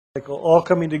cycle all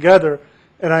coming together,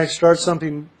 and I start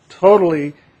something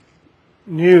totally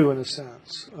new in a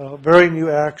sense, a very new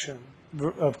action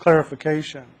of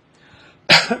clarification.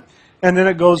 And then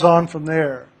it goes on from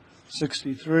there.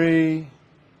 63,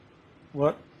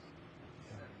 what?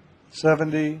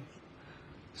 70,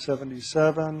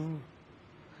 77,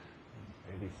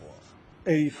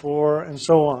 84, and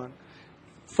so on.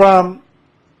 From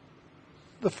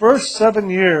the first 7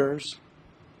 years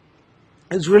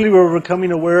is really where we're becoming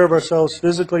aware of ourselves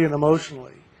physically and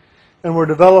emotionally. And we're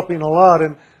developing a lot.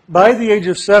 And by the age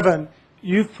of 7,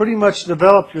 you've pretty much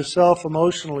developed yourself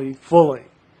emotionally fully.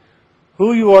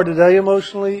 Who you are today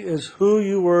emotionally is who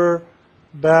you were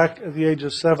back at the age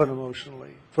of 7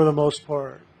 emotionally, for the most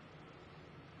part.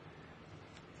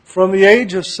 From the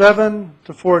age of 7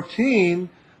 to 14,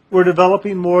 we're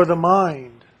developing more of the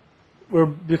mind. We're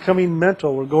becoming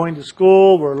mental. We're going to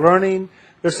school. We're learning.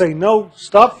 They're saying, no,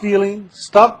 stop feeling,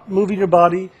 stop moving your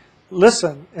body,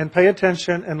 listen and pay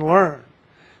attention and learn.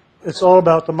 It's all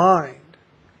about the mind.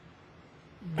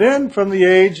 Then from the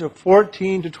age of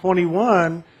 14 to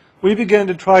 21, we begin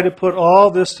to try to put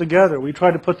all this together. We try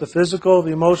to put the physical,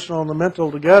 the emotional, and the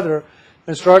mental together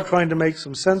and start trying to make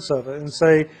some sense of it and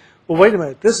say, well, wait a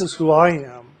minute, this is who I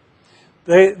am.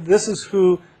 This is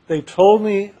who they told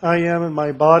me I am in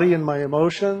my body and my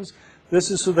emotions. This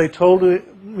is who they told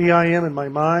me I am in my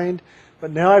mind.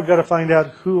 But now I've got to find out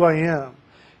who I am.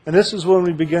 And this is when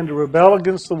we begin to rebel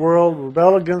against the world,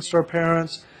 rebel against our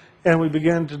parents, and we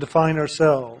begin to define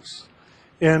ourselves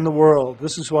in the world.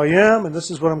 This is who I am, and this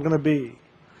is what I'm going to be.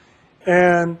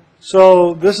 And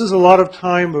so this is a lot of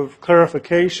time of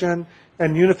clarification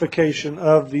and unification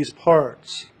of these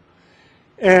parts.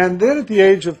 And then at the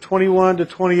age of 21 to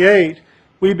 28,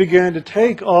 we begin to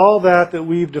take all that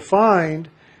we've defined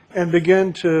and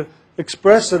begin to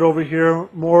express it over here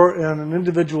more on an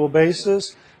individual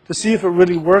basis to see if it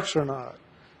really works or not,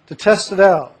 to test it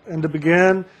out, and to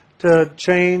begin to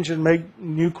change and make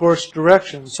new course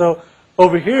directions. So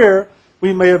over here,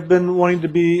 we may have been wanting to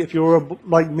be, if you were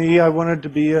like me, I wanted to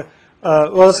be well,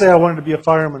 let's say I wanted to be a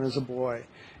fireman as a boy.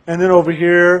 And then over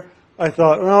here, I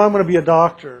thought, well, I'm going to be a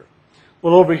doctor.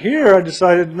 Well, over here, I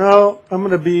decided, no, I'm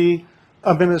going to be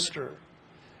a minister.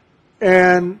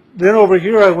 And then over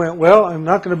here, I went, well, I'm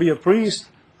not going to be a priest.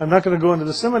 I'm not going to go into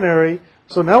the seminary.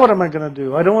 So now what am I going to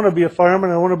do? I don't want to be a fireman.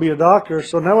 I want to be a doctor.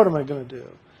 So now what am I going to do?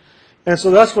 And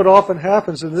so that's what often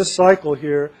happens in this cycle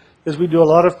here, is we do a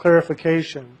lot of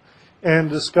clarification and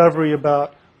discovery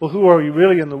about, well, who are we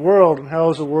really in the world, and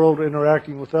how is the world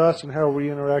interacting with us, and how are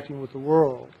we interacting with the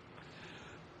world?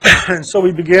 And so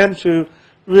we begin to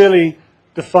really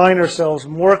define ourselves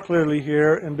more clearly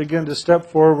here and begin to step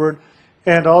forward,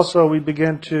 and also we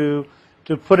begin to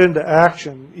put into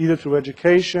action, either through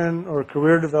education or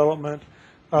career development,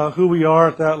 who we are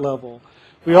at that level.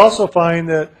 We also find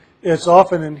that it's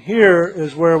often in here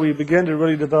is where we begin to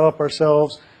really develop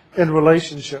ourselves in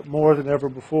relationship more than ever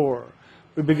before.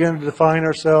 We begin to define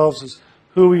ourselves as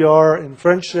who we are in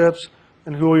friendships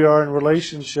and who we are in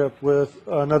relationship with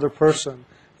another person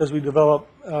as we develop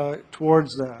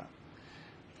towards that.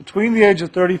 Between the age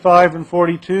of 35 and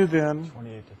 42 then...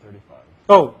 28 to 35.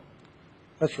 Oh,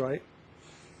 that's right.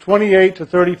 28 to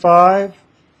 35,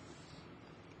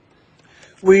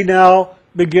 we now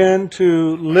begin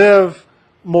to live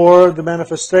more the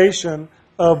manifestation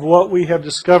of what we have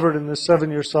discovered in this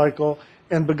 7-year cycle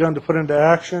and begun to put into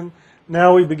action.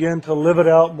 Now we begin to live it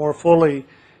out more fully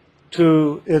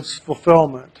to its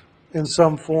fulfillment in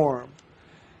some form.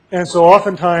 And so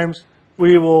oftentimes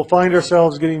we will find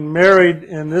ourselves getting married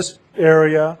in this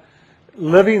area,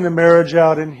 living the marriage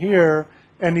out in here,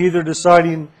 and either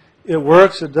deciding it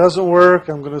works, it doesn't work,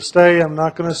 I'm going to stay, I'm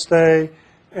not going to stay.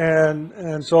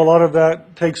 And so a lot of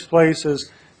that takes place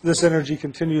as this energy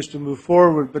continues to move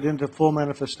forward, but into full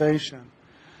manifestation.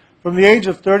 From the age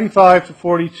of 35 to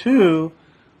 42,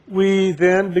 we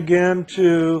then begin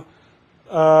to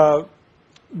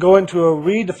go into a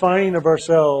redefining of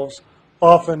ourselves,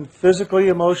 often physically,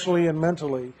 emotionally, and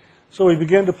mentally. So we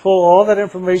begin to pull all that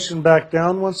information back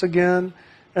down once again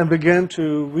and begin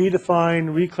to redefine,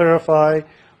 reclarify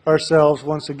ourselves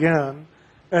once again.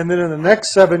 And then in the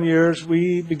next 7 years,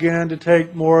 we began to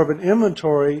take more of an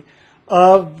inventory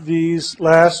of these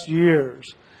last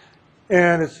years.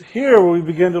 And it's here where we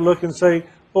begin to look and say,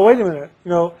 well, wait a minute,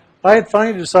 I had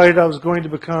finally decided I was going to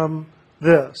become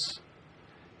this.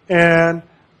 And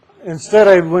instead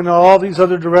I went all these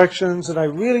other directions, and I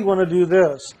really want to do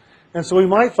this. And so we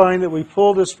might find that we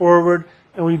pull this forward,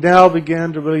 and we now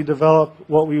begin to really develop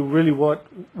what we really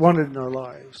wanted in our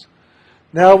lives.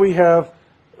 Now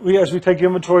as we take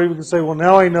inventory, we can say, well,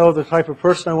 now I know the type of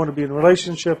person I want to be in a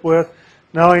relationship with.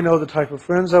 Now I know the type of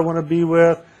friends I want to be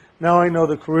with. Now I know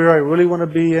the career I really want to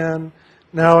be in.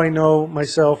 Now I know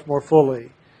myself more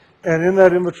fully. And in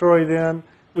that inventory then,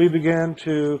 we begin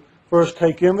to first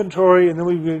take inventory, and then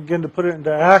we begin to put it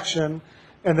into action,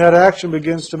 and that action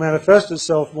begins to manifest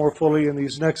itself more fully in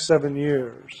these next 7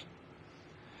 years.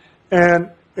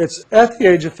 And it's at the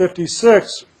age of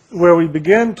 56 where we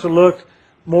begin to look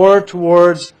more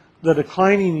towards the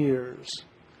declining years,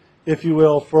 if you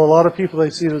will. For a lot of people, they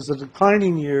see it as the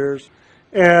declining years,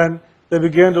 and they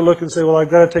begin to look and say, well, I've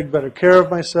got to take better care of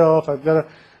myself. I've got to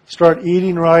start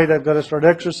eating right. I've got to start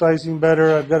exercising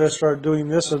better. I've got to start doing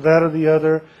this or that or the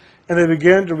other. And they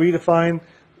begin to redefine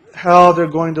how they're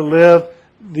going to live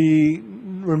the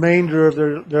remainder of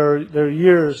their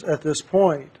years at this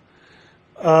point.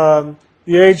 The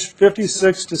age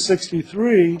 56 to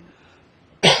 63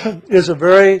 is a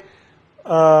very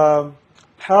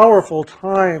powerful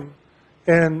time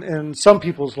in some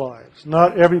people's lives.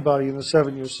 Not everybody in the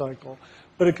 7-year cycle.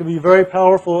 But it can be very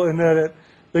powerful in that it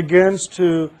begins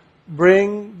to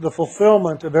bring the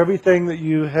fulfillment of everything that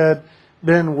you had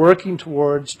been working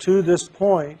towards to this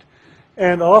point.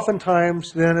 And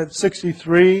oftentimes then at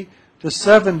 63 to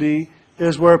 70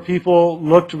 is where people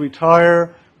look to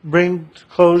retire, bring to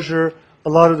closure a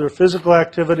lot of their physical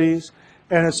activities.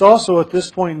 And it's also at this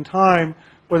point in time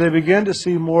where they begin to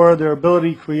see more of their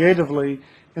ability creatively,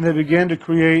 and they begin to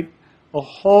create a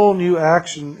whole new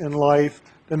action in life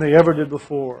than they ever did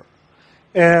before.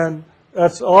 And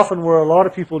that's often where a lot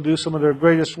of people do some of their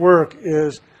greatest work,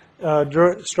 is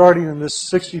starting in this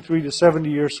 63 to 70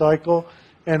 year cycle,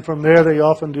 and from there they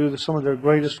often do some of their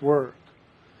greatest work.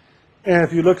 And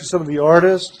if you look at some of the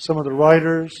artists, some of the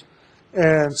writers,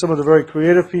 and some of the very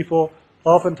creative people,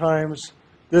 oftentimes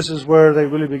this is where they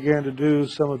really began to do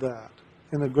some of that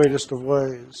in the greatest of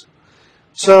ways.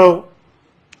 So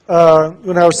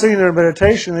when I was sitting there in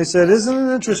meditation, they said, isn't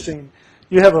it interesting?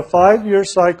 You have a 5-year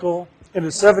cycle and a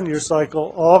 7-year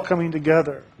cycle all coming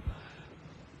together.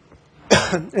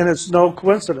 And it's no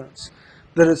coincidence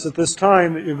that it's at this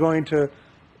time that you're going to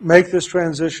make this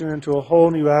transition into a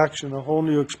whole new action, a whole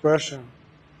new expression.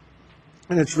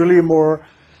 And it's really more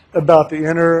about the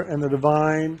inner and the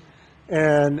divine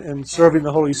and serving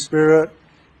the Holy Spirit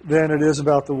than it is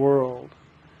about the world.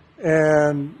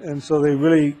 And so they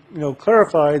really,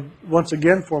 clarified once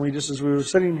again for me, just as we were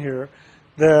sitting here,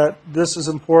 that this is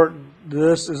important.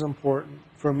 This is important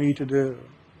for me to do.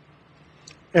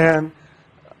 And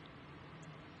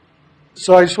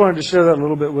so I just wanted to share that a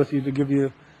little bit with you to give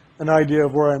you an idea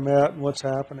of where I'm at and what's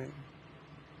happening.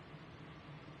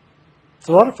 It's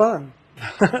a lot of fun.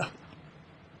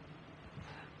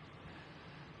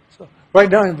 So right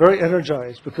now I'm very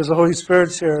energized because the Holy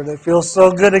Spirit's here and it feels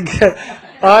so good again.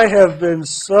 I have been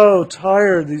so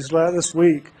tired this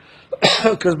week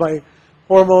because my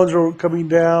hormones are coming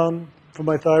down from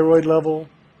my thyroid level.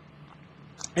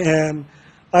 And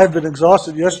I've been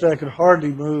exhausted. Yesterday I could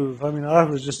hardly move. I mean, I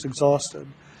was just exhausted.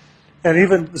 And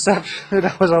even this afternoon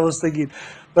I was thinking,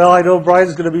 well, I know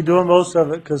Brian's going to be doing most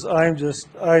of it because I just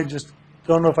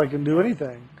don't know if I can do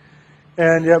anything.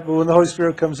 And yet, but when the Holy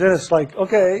Spirit comes in, it's like,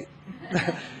 okay.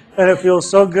 And it feels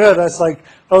so good. It's like,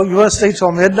 oh, you want to stay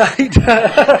till midnight?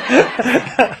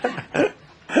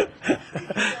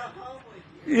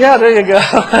 Yeah, there you go.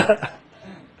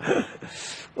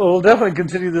 Well, we'll definitely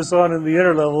continue this on in the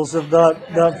inner levels, if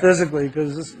not physically,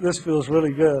 because this feels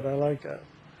really good. I like that.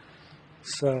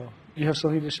 So, you have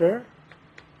something to share?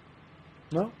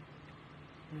 No?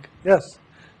 Okay. Yes.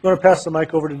 You want to pass the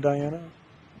mic over to Diana?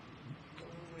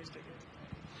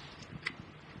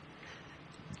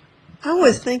 I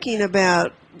was thinking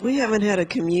about, we haven't had a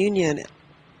communion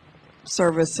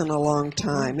service in a long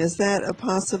time. Is that a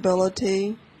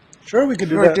possibility? Sure, we could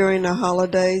do or that. During the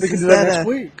holidays? We can do that next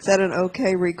week. Is that an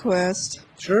okay request?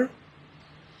 Sure.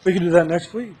 We can do that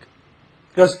next week.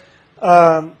 Because,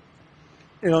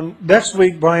 next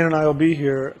week Brian and I will be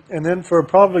here. And then for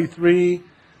probably 3,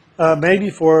 maybe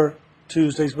 4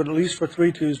 Tuesdays, but at least for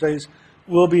 3 Tuesdays,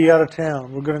 we'll be out of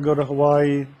town. We're going to go to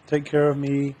Hawaii, take care of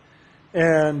me.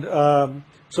 And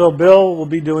so Bill will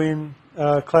be doing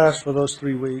class for those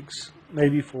 3 weeks,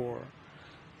 maybe 4.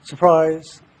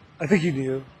 Surprise. I think you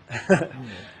knew.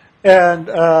 And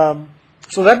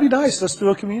so that'd be nice. Let's do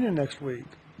a communion next week.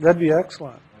 That'd be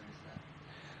excellent.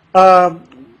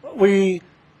 We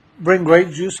bring grape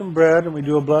juice and bread, and we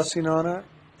do a blessing on it.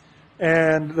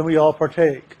 And then we all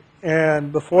partake.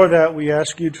 And before that, we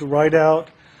ask you to write out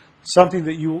something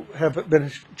that you have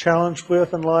been challenged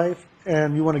with in life,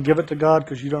 and you want to give it to God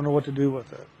because you don't know what to do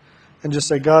with it. And just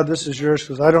say, God, this is yours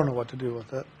because I don't know what to do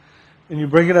with it. And you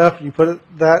bring it up, and you put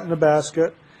that in the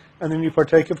basket, and then you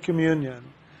partake of communion.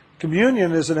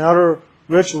 Communion is an outer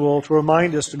ritual to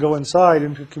remind us to go inside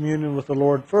into communion with the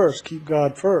Lord first, keep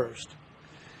God first.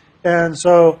 And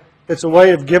so it's a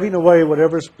way of giving away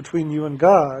whatever's between you and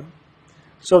God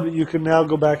so that you can now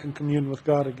go back and commune with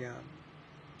God again.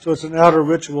 So it's an outer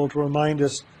ritual to remind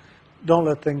us, don't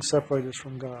let things separate us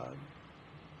from God.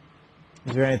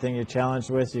 Is there anything you're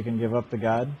challenged with you can give up to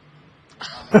God?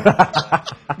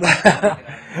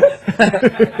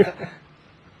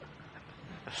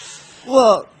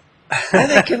 Well, I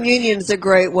think communion is a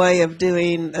great way of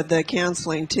doing the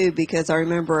counseling too, because I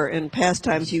remember in past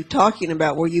times you talking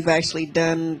about where you've actually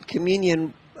done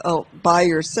communion by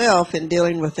yourself and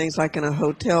dealing with things like in a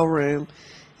hotel room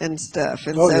and stuff.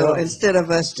 And so Yeah. instead of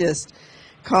us just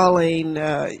calling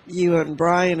you and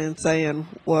Brian and saying,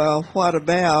 well, what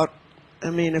about? I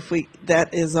mean,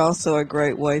 that is also a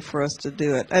great way for us to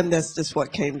do it. And that's just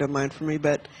what came to mind for me.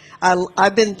 But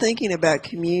I've been thinking about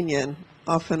communion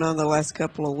off and on the last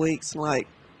couple of weeks. Like,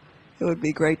 it would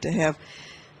be great to have.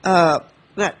 I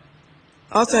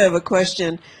also have a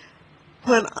question.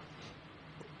 When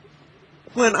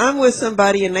I'm with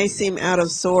somebody and they seem out of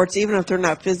sorts, even if they're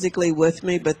not physically with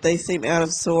me, but they seem out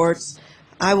of sorts,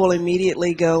 I will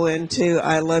immediately go into,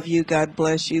 I love you, God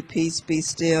bless you, peace, be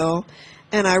still.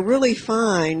 And I really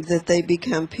find that they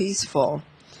become peaceful.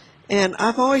 And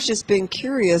I've always just been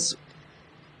curious,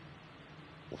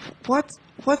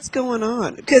 what's going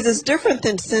on? Because it's different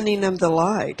than sending them the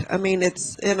light. I mean,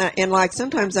 and like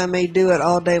sometimes I may do it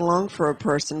all day long for a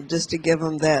person just to give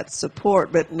them that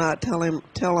support, but not tell them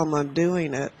I'm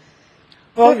doing it.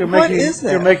 Well, What is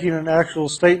that? you're making an actual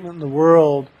statement in the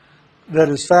world that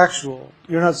is factual.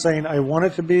 You're not saying I want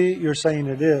it to be, you're saying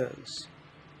it is.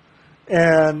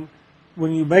 And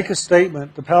when you make a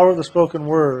statement, the power of the spoken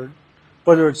word,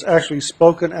 whether it's actually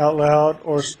spoken out loud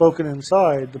or spoken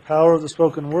inside, the power of the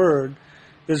spoken word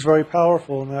is very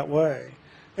powerful in that way.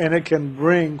 And it can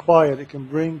bring quiet, it can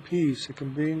bring peace, it can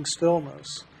bring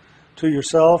stillness to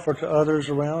yourself or to others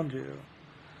around you.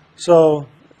 So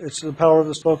it's the power of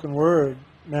the spoken word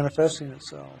manifesting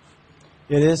itself.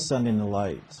 It is sending the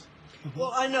light.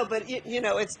 Well, I know, but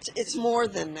it's more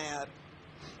than that.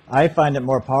 I find it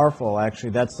more powerful, actually.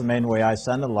 That's the main way I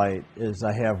send a light, is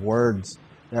I have words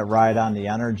that ride on the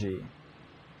energy.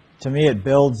 To me, it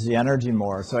builds the energy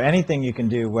more. So anything you can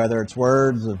do, whether it's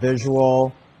words, a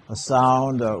visual, a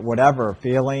sound, whatever,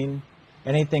 feeling,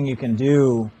 anything you can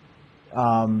do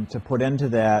to put into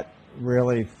that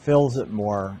really fills it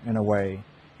more in a way.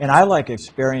 And I like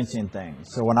experiencing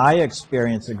things. So when I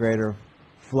experience a greater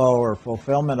flow or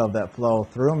fulfillment of that flow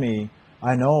through me,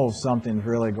 I know something's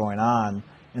really going on.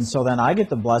 And so then I get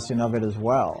the blessing of it as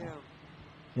well. Yeah.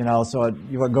 You know, so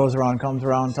what goes around comes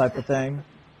around type of thing.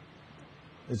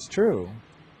 It's true.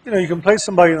 You can place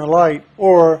somebody in the light,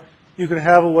 or you can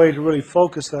have a way to really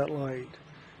focus that light.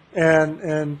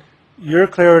 And your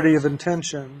clarity of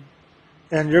intention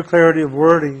and your clarity of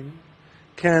wording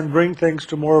can bring things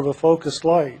to more of a focused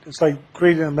light. It's like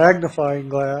creating a magnifying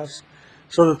glass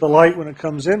so that the light, when it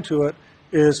comes into it,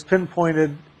 is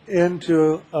pinpointed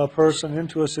into a person,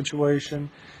 into a situation,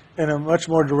 in a much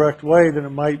more direct way than it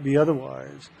might be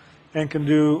otherwise, and can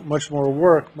do much more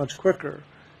work much quicker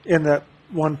in that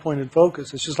one-pointed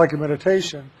focus. It's just like a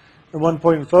meditation. In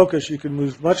one-pointed focus, you can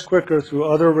move much quicker through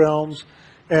other realms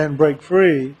and break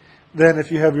free than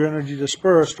if you have your energy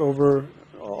dispersed over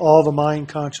all the mind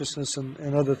consciousness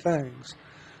and other things.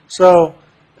 So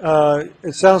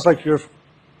it sounds like you're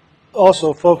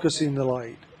also focusing the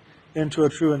light into a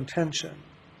true intention.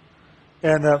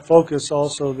 And that focus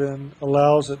also then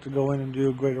allows it to go in and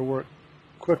do greater work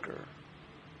quicker.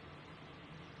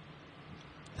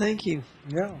 Thank you.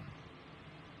 Yeah.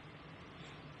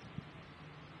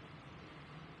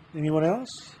 Anyone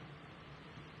else?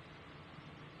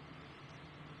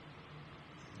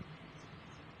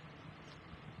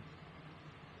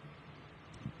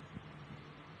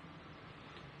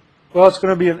 Well, it's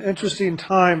going to be an interesting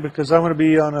time because I'm going to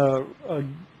be on a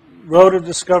road of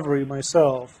discovery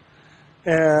myself.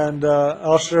 And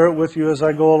I'll share it with you as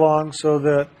I go along so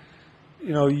that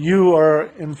you are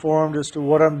informed as to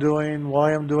what I'm doing,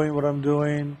 why I'm doing what I'm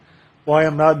doing, why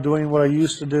I'm not doing what I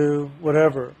used to do,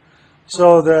 whatever.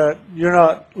 So that you're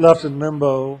not left in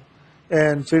limbo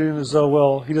and feeling as though,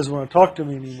 well, he doesn't want to talk to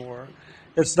me anymore.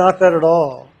 It's not that at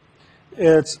all.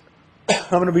 It's, I'm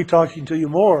going to be talking to you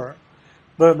more,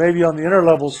 but maybe on the inner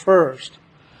levels first.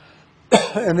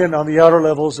 And then on the outer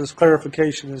levels as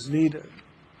clarification is needed.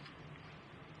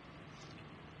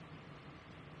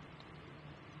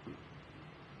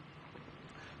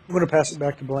 I'm going to pass it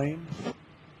back to Blaine.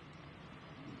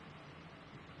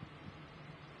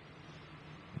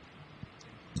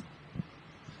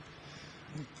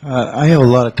 I have a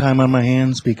lot of time on my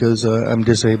hands because I'm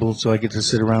disabled, so I get to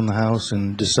sit around the house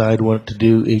and decide what to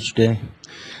do each day.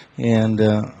 And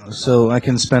so I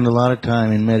can spend a lot of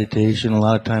time in meditation, a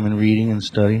lot of time in reading and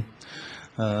study.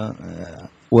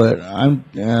 What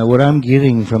I'm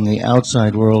getting from the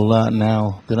outside world a lot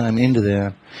now that I'm into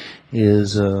that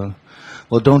is,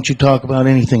 well, don't you talk about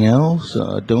anything else?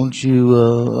 Don't you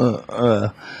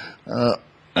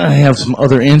have some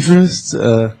other interests?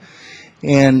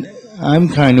 And I'm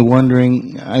kind of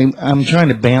wondering. I'm trying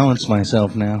to balance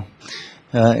myself now.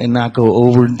 And not go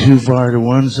over too far to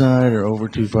one side or over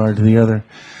too far to the other.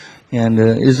 And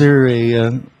is there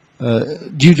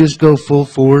do you just go full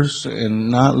force and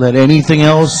not let anything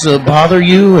else bother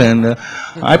you? And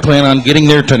I plan on getting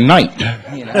there tonight.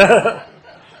 You know?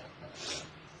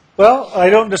 Well, I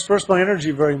don't disperse my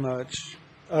energy very much.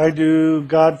 I do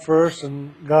God first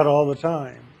and God all the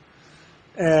time,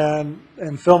 and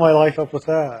fill my life up with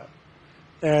that,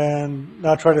 and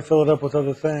not try to fill it up with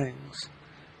other things.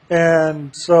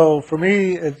 And so for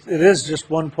me, it is just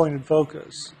one-pointed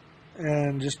focus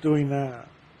and just doing that.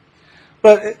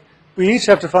 But we each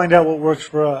have to find out what works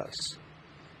for us.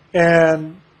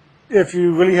 And if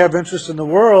you really have interest in the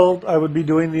world, I would be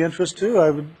doing the interest too.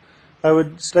 I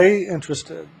would stay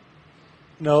interested.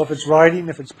 You know, if it's writing,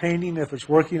 if it's painting, if it's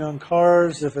working on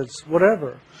cars, if it's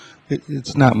whatever.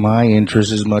 It's not my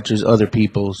interest as much as other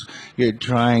people's. You're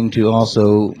trying to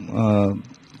also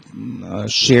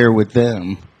share with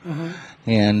them. Mm-hmm.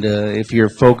 And if you're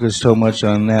focused so much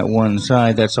on that one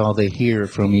side, that's all they hear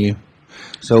from you.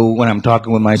 So when I'm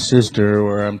talking with my sister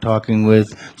or I'm talking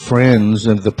with friends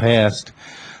of the past,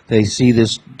 they see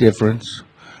this difference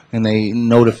and they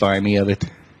notify me of it.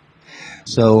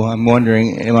 So I'm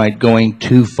wondering, am I going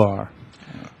too far?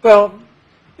 Well,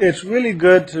 it's really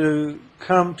good to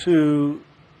come to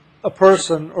a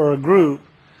person or a group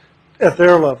at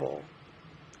their level.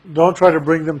 Don't try to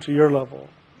bring them to your level.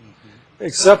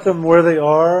 Accept them where they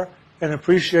are and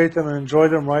appreciate them and enjoy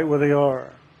them right where they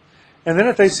are. And then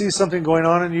if they see something going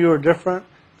on in you or different,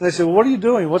 they say, well, what are you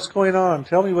doing? What's going on?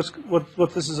 Tell me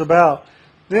what this is about.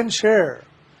 Then share.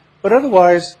 But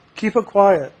otherwise, keep it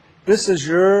quiet. This is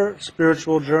your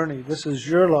spiritual journey. This is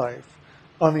your life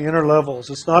on the inner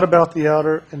levels. It's not about the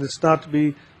outer, and it's not to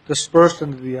be dispersed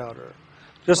into the outer.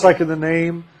 Just like in the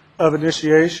name of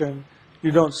initiation,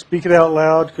 you don't speak it out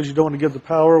loud because you don't want to give the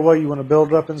power away. You want to build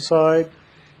it up inside.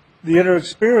 The inner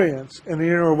experience and the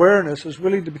inner awareness is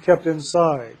really to be kept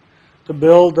inside, to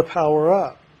build the power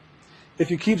up.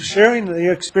 If you keep sharing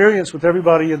the experience with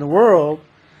everybody in the world,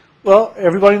 well,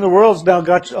 everybody in the world's now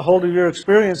got a hold of your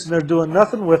experience and they're doing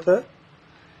nothing with it,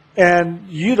 and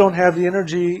you don't have the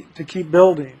energy to keep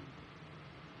building.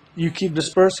 You keep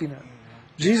dispersing it.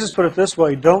 Jesus put it this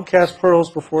way, don't cast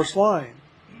pearls before swine.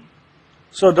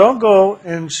 So don't go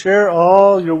and share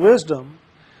all your wisdom,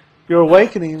 your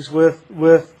awakenings with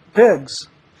pigs.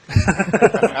 Because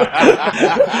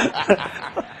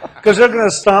they're going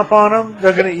to stomp on them,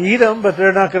 they're going to eat them, but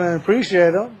they're not going to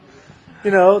appreciate them.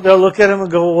 You know, they'll look at them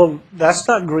and go, well, that's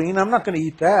not green, I'm not going to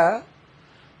eat that.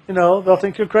 You know, they'll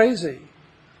think you're crazy.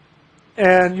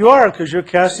 And you are, because you're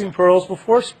casting pearls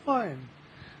before swine.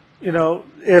 You know,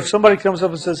 if somebody comes up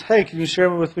and says, hey, can you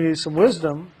share with me some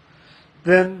wisdom,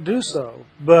 then do so.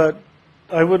 But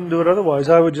I wouldn't do it otherwise.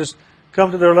 I would just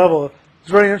come to their level.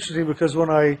 It's very interesting because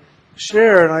when I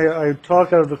share and I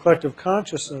talk out of the collective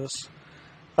consciousness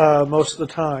most of the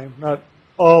time, not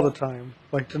all the time.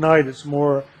 Like tonight, it's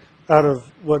more out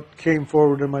of what came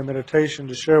forward in my meditation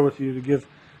to share with you to give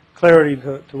clarity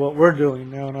to what we're doing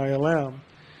now in ILM.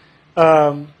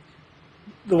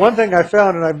 The one thing I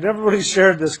found, and I've never really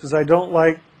shared this because I don't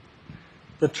like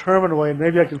the term in a way, and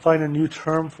maybe I can find a new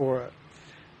term for it.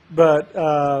 But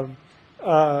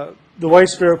the way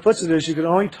Spirit puts it is you can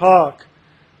only talk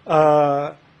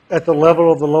at the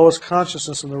level of the lowest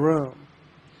consciousness in the room.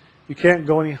 You can't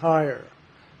go any higher.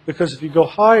 Because if you go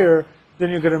higher, then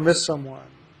you're going to miss someone.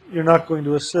 You're not going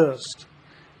to assist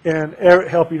in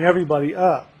helping everybody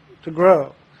up to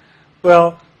grow.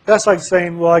 Well, that's like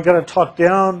saying, well, I got to talk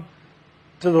down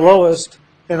to the lowest,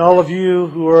 and all of you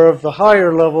who are of the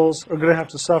higher levels are going to have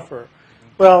to suffer.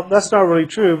 Well, that's not really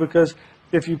true, because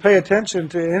if you pay attention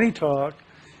to any talk,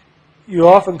 you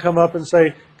often come up and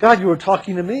say, God, you were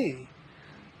talking to me.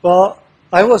 Well,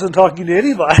 I wasn't talking to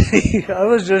anybody. I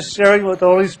was just sharing what the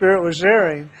Holy Spirit was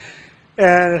sharing.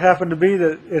 And it happened to be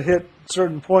that it hit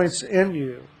certain points in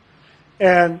you.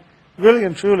 And really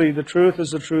and truly, the truth is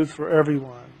the truth for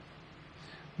everyone.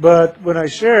 But when I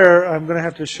share, I'm going to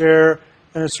have to share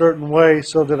in a certain way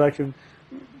so that I can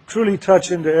truly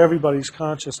touch into everybody's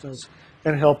consciousness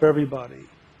and help everybody.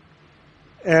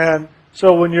 And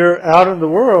so when you're out in the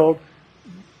world,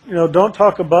 don't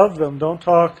talk above them. Don't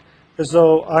talk as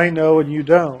though I know and you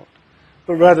don't.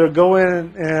 But rather go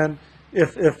in and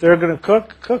if they're going to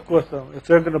cook with them. If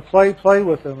they're going to play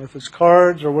with them. If it's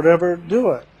cards or whatever,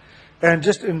 do it. And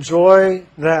just enjoy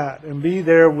that and be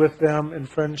there with them in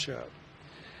friendship.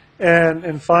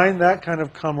 And find that kind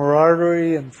of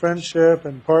camaraderie and friendship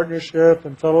and partnership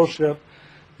and fellowship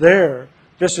there,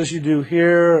 just as you do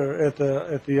here at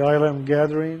the island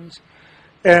gatherings.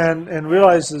 And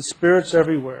realize that Spirit's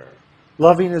everywhere.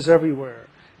 Loving is everywhere.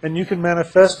 And you can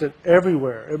manifest it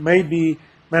everywhere. It may be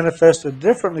manifested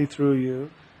differently through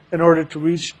you in order to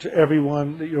reach to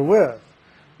everyone that you're with.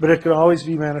 But it can always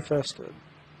be manifested.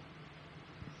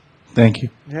 Thank you.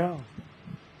 Yeah.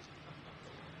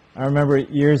 I remember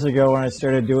years ago when I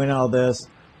started doing all this,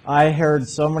 I heard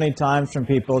so many times from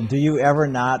people, do you ever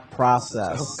not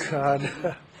process? Oh, God.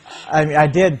 I mean, I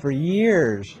did for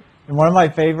years. And one of my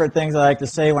favorite things I like to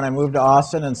say when I moved to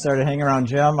Austin and started hanging around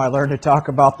Jim, I learned to talk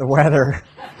about the weather.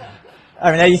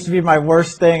 I mean, that used to be my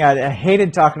worst thing. I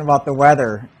hated talking about the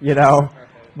weather,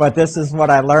 but this is what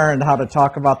I learned, how to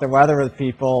talk about the weather with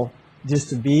people, just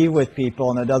to be with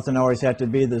people, and it doesn't always have to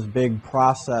be this big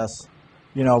process.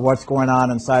 What's going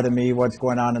on inside of me, what's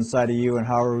going on inside of you, and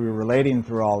how are we relating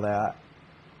through all that.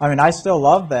 I mean, I still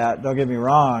love that, don't get me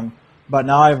wrong, but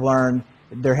now I've learned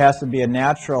there has to be a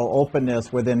natural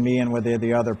openness within me and within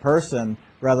the other person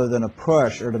rather than a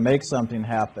push or to make something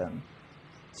happen.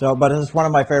 So, but it's one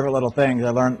of my favorite little things.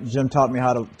 I learned, Jim taught me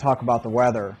how to talk about the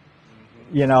weather,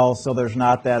 so there's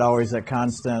not always that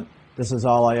constant, this is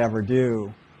all I ever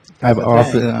do. I've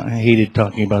often hated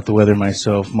talking about the weather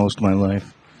myself most of my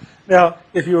life. Now,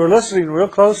 if you were listening real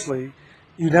closely,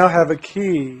 you now have a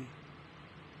key,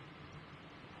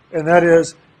 and that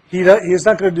is he's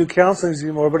not going to do counseling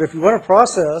anymore, but if you want to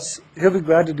process, he'll be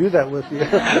glad to do that with you.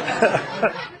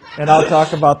 And I'll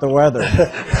talk about the weather.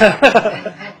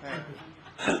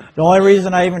 The only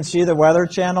reason I even see the Weather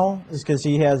Channel is because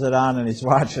he has it on and he's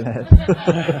watching it.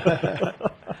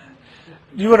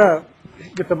 Do you want to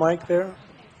get the mic there?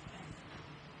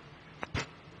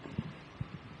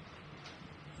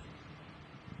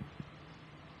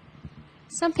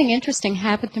 Something interesting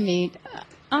happened to me.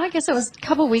 I guess it was a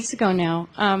couple weeks ago now.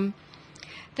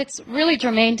 That's really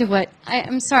germane to what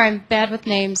I'm sorry, I'm bad with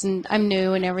names and I'm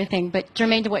new and everything, but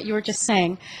germane to what you were just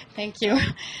saying. Thank you.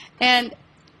 And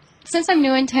since I'm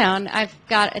new in town, I've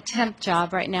got a temp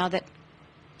job right now that,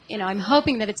 I'm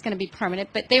hoping that it's going to be permanent.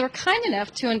 But they were kind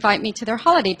enough to invite me to their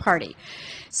holiday party,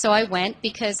 so I went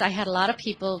because I had a lot of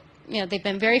people. They've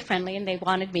been very friendly and they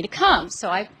wanted me to come, so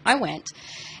I went.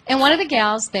 And one of the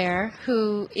gals there,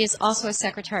 who is also a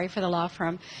secretary for the law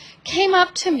firm, came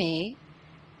up to me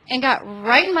and got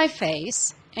right in my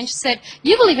face, and she said,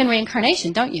 "You believe in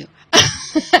reincarnation, don't you?"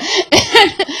 and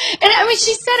I mean,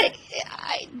 she said it.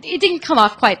 It didn't come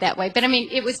off quite that way, but I mean,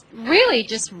 it was really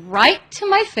just right to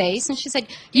my face. And she said,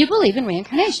 "You believe in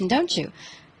reincarnation, don't you?"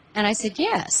 And I said,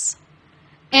 "Yes."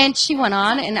 And she went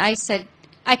on, and I said,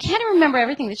 I can't remember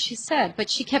everything that she said, but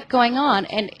she kept going on,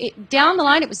 and down the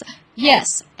line it was,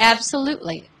 "Yes,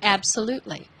 absolutely,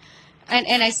 absolutely."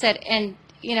 And I said,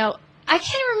 I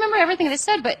can't remember everything they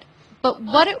said, but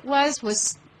what it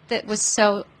was that was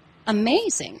so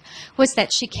amazing was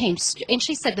that she came and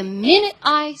she said, "The minute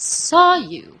I saw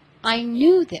you, I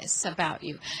knew this about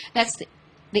you." That's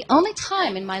the only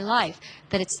time in my life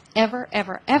that it's ever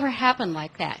happened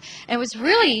like that. And it was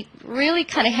really, really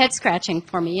kind of head-scratching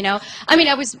for me, I mean,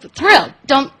 I was thrilled,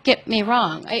 don't get me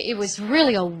wrong. It was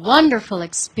really a wonderful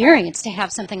experience to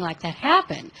have something like that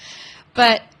happen.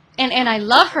 But, and I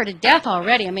love her to death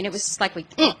already. I mean, it was just like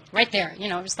right there,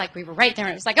 it was like we were right there,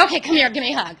 and it was like, "Okay, come here, give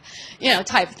me a hug,"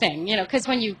 type thing, because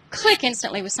when you click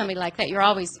instantly with somebody like that,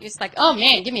 it's like, "Oh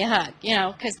man, give me a hug,"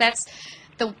 because that's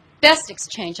the best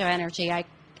exchange of energy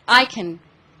I can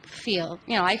feel,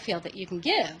 I feel that you can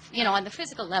give, on the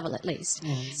physical level at least.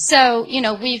 Mm-hmm. So,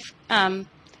 we've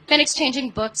been exchanging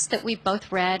books that we've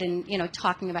both read and,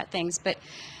 talking about things. But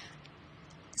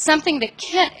something that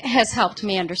Kent has helped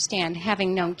me understand,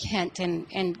 having known Kent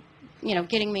and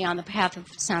getting me on the path of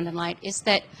sound and light, is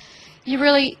that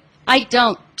I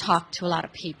don't talk to a lot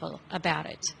of people about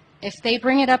it. If they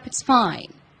bring it up, it's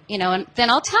fine, and then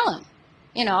I'll tell them.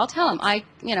 I'll tell them.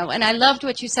 And I loved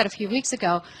what you said a few weeks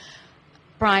ago,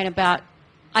 Brian, about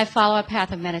I follow a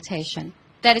path of meditation.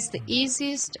 That is the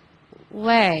easiest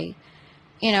way.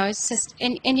 It's just,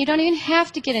 and you don't even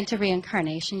have to get into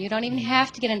reincarnation. You don't even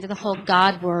have to get into the whole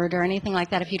God word or anything like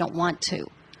that if you don't want to.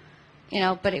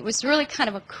 But it was really kind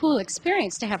of a cool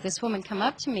experience to have this woman come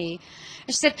up to me.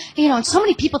 And she said, and so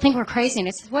many people think we're crazy. And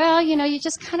I said, well, you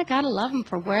just kind of got to love them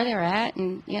for where they're at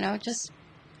and, just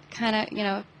kind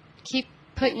of, keep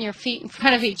putting your feet in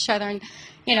front of each other, and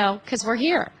because we're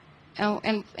here. Oh,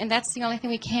 and that's the only thing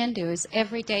we can do is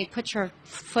every day put your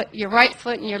right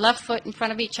foot and your left foot in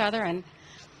front of each other, and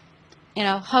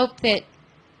hope that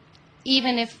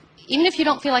even if you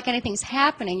don't feel like anything's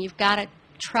happening, you've got to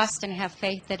trust and have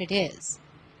faith that it is.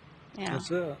 That's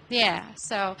it. Yeah.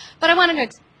 So, but I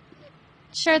wanted to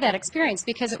share that experience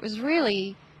because it was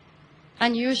really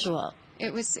unusual.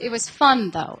 It was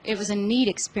fun though. It was a neat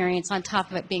experience on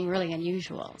top of it being really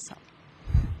unusual. So.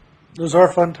 Those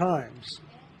are fun times.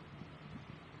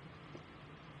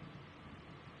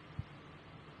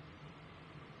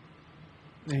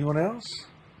 Anyone else?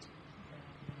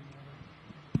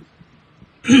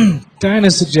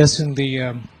 Diana's suggesting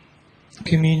the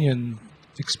communion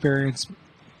experience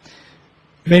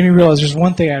made me realize there's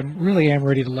one thing I really am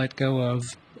ready to let go of,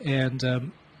 and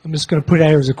I'm just going to put it out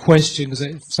here as a question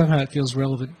because somehow it feels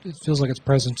relevant. It feels like it's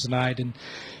present tonight, and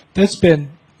that's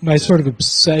been my sort of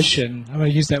obsession. I'm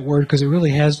going to use that word because it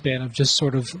really has been of just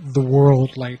sort of the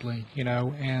world lately,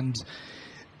 and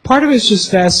part of it's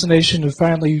just fascination of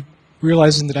finally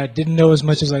realizing that I didn't know as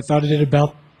much as I thought I did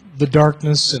about the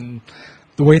darkness and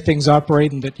the way things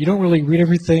operate, and that you don't really read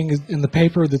everything in the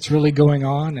paper that's really going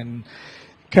on, and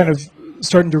kind of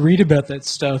starting to read about that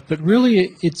stuff. But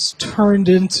really it's turned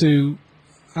into,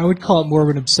 I would call it more of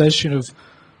an obsession of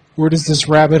where does this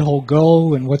rabbit hole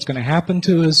go and what's going to happen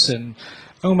to us, and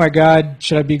oh my God,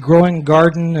 should I be growing a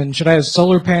garden, and should I have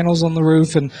solar panels on the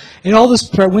roof, and all this.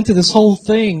 I went through this whole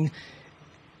thing.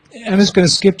 I'm just going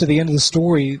to skip to the end of the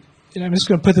story, and I'm just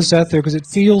going to put this out there because it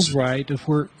feels right of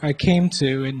where I came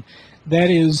to, and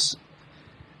that is,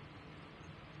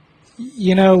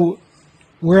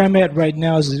 where I'm at right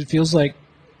now is it feels like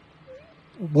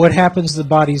what happens to the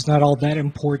body is not all that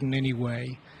important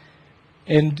anyway.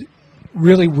 And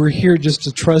really we're here just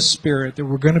to trust Spirit that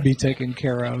we're going to be taken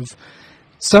care of.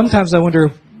 Sometimes I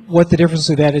wonder what the difference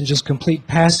of that and just complete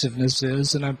passiveness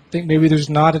is, and I think maybe there's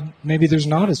not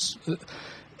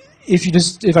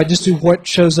if I just do what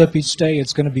shows up each day,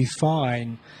 it's going to be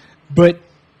fine. But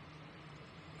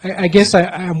I guess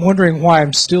I'm wondering why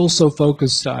I'm still so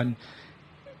focused on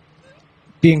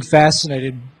being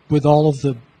fascinated with all of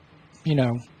the,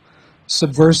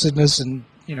 subversiveness. And,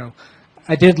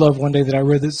 I did love one day that I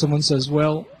read that someone says,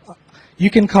 well, you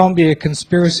can call me a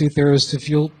conspiracy theorist if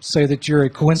you'll say that you're a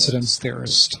coincidence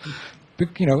theorist. But,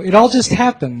 it all just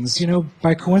happens,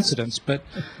 by coincidence. But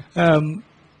I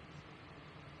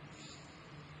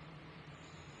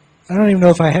don't even know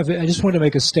if I have it. I just want to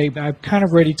make a statement. I'm kind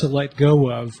of ready to let go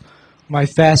of my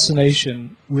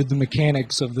fascination with the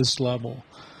mechanics of this level.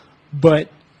 But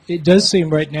it does seem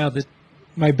right now that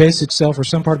my basic self, or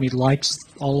some part of me, likes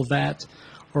all of that,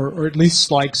 or at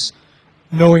least likes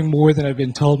knowing more than I've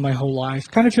been told my whole life.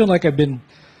 Kind of feel like I've been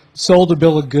sold a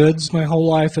bill of goods my whole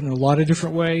life in a lot of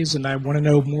different ways, and I want to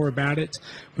know more about it.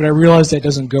 But I realize that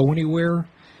doesn't go anywhere.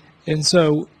 And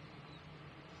so...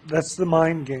 That's the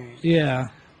mind game. Yeah.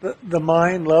 The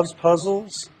mind loves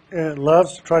puzzles, and it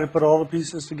loves to try to put all the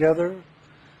pieces together,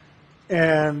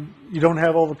 and you don't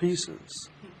have all the pieces.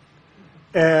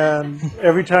 And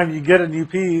every time you get a new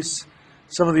piece,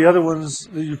 some of the other ones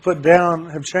that you put down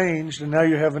have changed, and now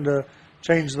you're having to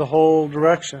change the whole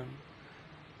direction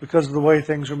because of the way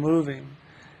things are moving.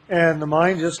 And the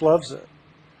mind just loves it.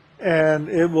 And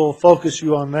it will focus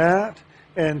you on that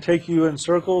and take you in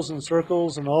circles and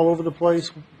circles and all over the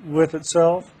place with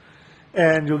itself,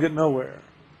 and you'll get nowhere.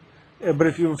 But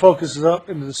if you focus it up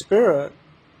into the Spirit,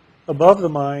 above the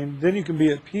mind, then you can be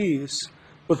at peace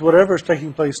with whatever is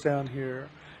taking place down here.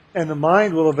 And the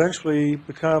mind will eventually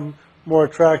become more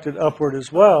attracted upward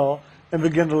as well and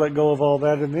begin to let go of all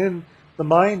that. And then the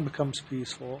mind becomes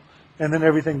peaceful. And then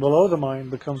everything below the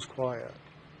mind becomes quiet.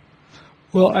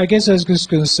 Well, I guess I was just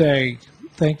going to say,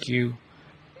 thank you.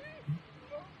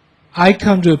 I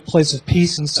come to a place of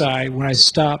peace inside when I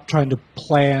stop trying to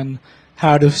plan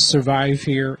how to survive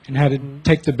here and how to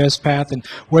take the best path, and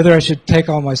whether I should take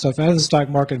all my stuff out of the stock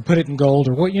market and put it in gold,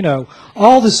 or what,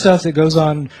 all the stuff that goes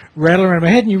on rattling around in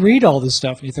my head. And you read all this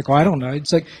stuff and you think, oh, I don't know.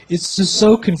 It's like, it's just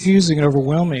so confusing and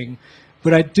overwhelming.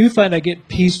 But I do find I get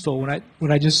peaceful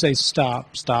when I just say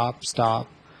stop, stop, stop.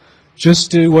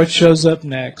 Just do what shows up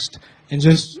next, and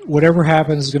just whatever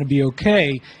happens is going to be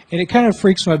okay. And it kind of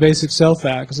freaks my basic self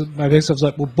out, because my basic self's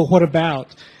like, well, but what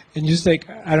about? And you just think,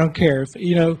 I don't care. If,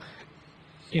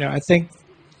 I think,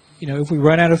 if we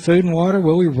run out of food and water,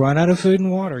 well, we run out of food and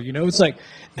water. It's like,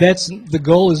 the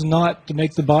goal is not to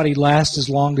make the body last as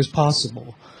long as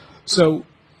possible. So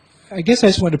I guess I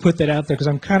just wanted to put that out there because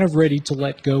I'm kind of ready to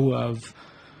let go of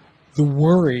the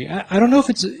worry. I don't know if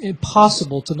it's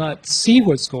impossible to not see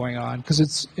what's going on because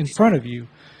it's in front of you,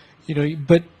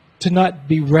 but to not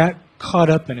be caught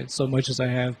up in it so much as I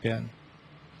have been.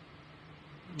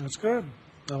 That's good.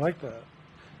 I like that.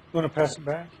 You want to pass it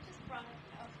back?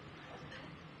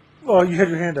 Well, you had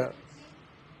your hand up.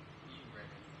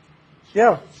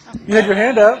 Yeah, you had your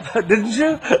hand up, didn't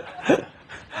you? I thought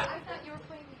you were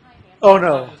playing behind me. Oh,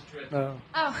 no. No.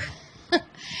 Oh,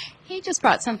 he just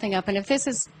brought something up, and if this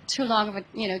is too long of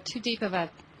a, too deep of a,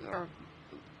 or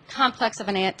complex of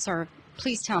an answer,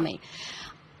 please tell me.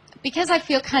 Because I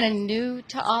feel kind of new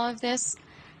to all of this,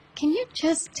 can you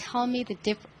just tell me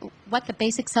what the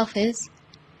basic self is?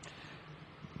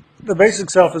 The basic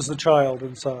self is the child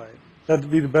inside. That'd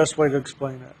be the best way to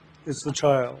explain it. It's the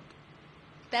child.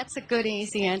 That's a good,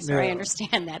 easy answer. I Yeah.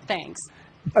 understand that. Thanks.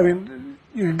 I mean,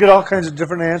 you can get all kinds of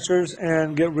different answers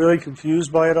and get really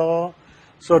confused by it all.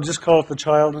 So just call it the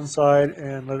child inside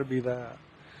and let it be that.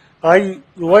 The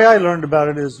way I learned about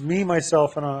it is me,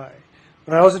 myself, and I.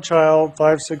 When I was a child,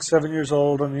 5, 6, 7 years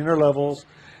old, on the inner levels,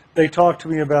 they talked to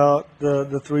me about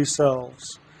the three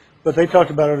selves. But they talked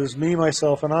about it as me,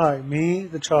 myself, and I. Me,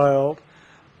 the child,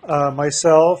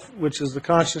 myself, which is the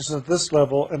consciousness at this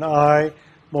level, and I,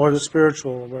 more the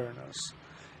spiritual awareness.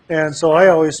 And so I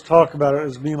always talk about it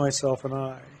as me, myself, and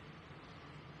I.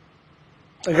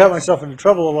 I got myself into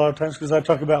trouble a lot of times because I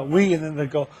talk about we, and then they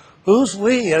go, who's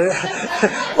we?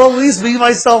 Well, we's me,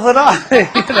 myself, and I.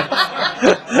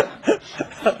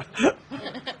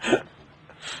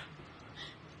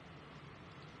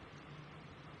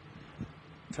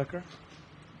 Tucker?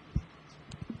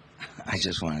 I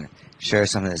just want to share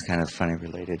something that's kind of funny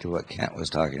related to what Kent was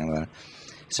talking about.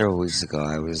 Several weeks ago,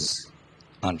 I was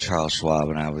on Charles Schwab,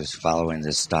 and I was following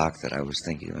this stock that I was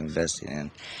thinking of investing in.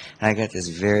 And I got this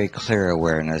very clear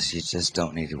awareness, you just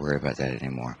don't need to worry about that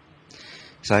anymore.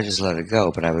 So I just let it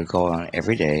go, but I would go on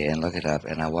every day and look it up,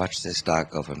 and I watched this stock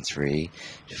go from 3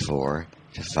 to 4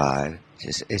 to 5.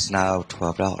 It's now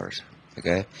 $12,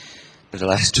 okay? But the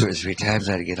last 2 or 3 times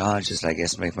I had to get on, just I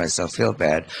guess make myself feel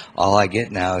bad. All I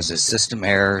get now is a system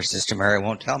error. System error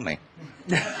won't tell me.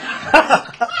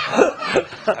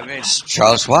 I mean, it's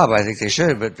Charles Schwab, I think they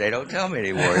should, but they don't tell me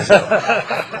anymore.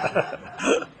 So.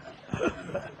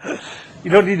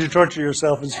 You don't need to torture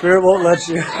yourself, and Spirit won't let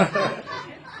you.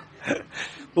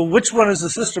 Well, which one is the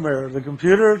system error? The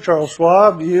computer, Charles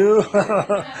Schwab, you?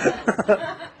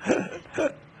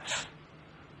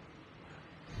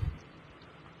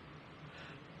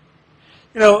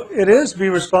 It is be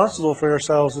responsible for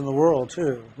ourselves in the world,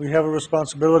 too. We have a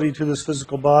responsibility to this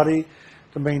physical body,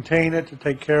 to maintain it, to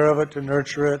take care of it, to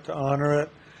nurture it, to honor it.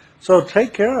 So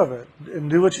take care of it and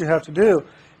do what you have to do.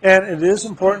 And it is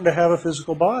important to have a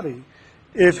physical body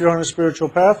if you're on a spiritual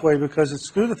pathway, because it's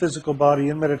through the physical body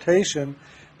in meditation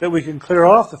that we can clear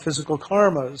off the physical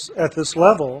karmas at this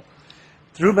level.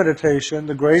 Through meditation,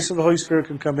 the grace of the Holy Spirit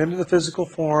can come into the physical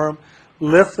form,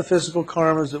 lift the physical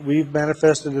karmas that we've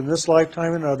manifested in this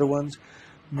lifetime and other ones,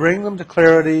 bring them to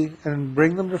clarity and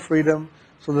bring them to freedom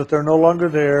so that they're no longer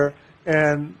there,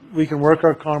 and we can work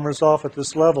our karmas off at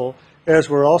this level as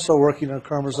we're also working our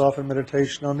karmas off in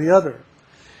meditation on the other.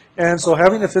 And so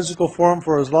having a physical form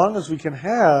for as long as we can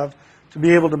have to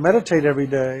be able to meditate every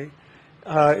day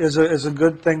is a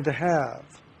good thing to have.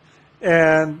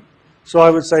 And so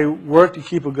I would say work to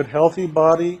keep a good healthy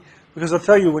body, because I'll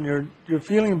tell you, when you're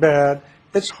feeling bad,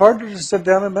 it's harder to sit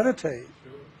down and meditate.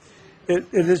 It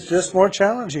is just more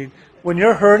challenging. When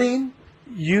you're hurting,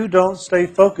 you don't stay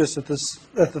focused at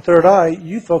the third eye.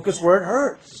 You focus where it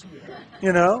hurts,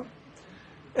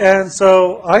 And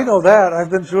so I know that. I've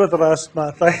been through it the last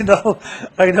month. I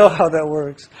know how that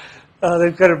works.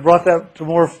 They've kind of brought that to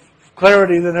more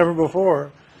clarity than ever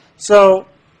before. So,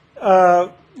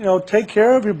 take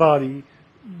care of your body.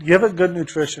 Give it good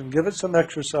nutrition. Give it some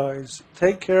exercise.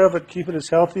 Take care of it. Keep it as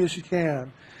healthy as you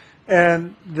can.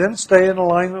 And then stay in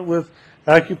alignment with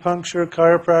acupuncture,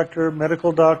 chiropractor,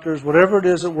 medical doctors, whatever it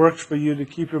is that works for you to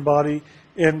keep your body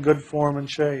in good form and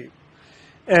shape.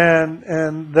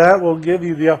 And that will give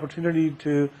you the opportunity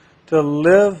to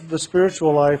live the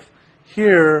spiritual life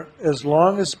here as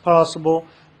long as possible,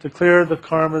 to clear the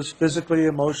karmas physically,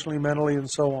 emotionally, mentally, and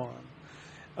so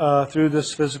on, through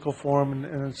this physical form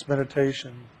and its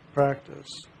meditation practice.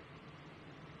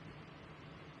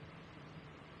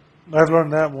 I've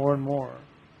learned that more and more.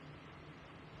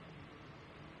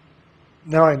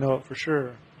 Now I know it for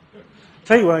sure. I'll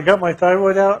tell you, when I got my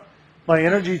thyroid out, my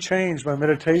energy changed. My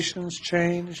meditations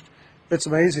changed. It's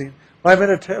amazing. My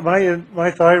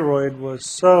thyroid was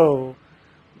so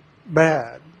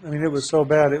bad. I mean, it was so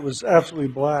bad. It was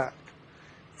absolutely black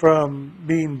from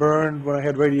being burned when I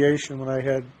had radiation, when I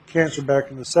had cancer back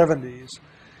in the 70s.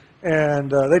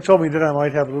 And they told me that I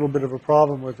might have a little bit of a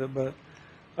problem with it, but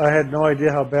I had no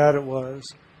idea how bad it was.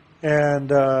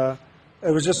 And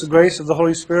it was just the grace of the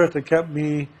Holy Spirit that kept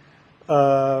me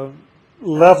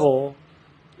level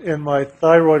in my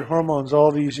thyroid hormones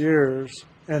all these years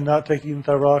and not taking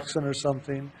thyroxine or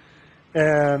something.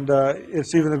 And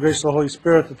it's even the grace of the Holy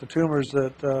Spirit that the tumors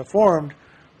that formed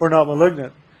were not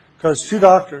malignant. Because two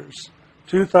doctors,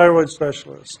 two thyroid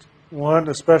specialists, one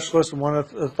a specialist and one a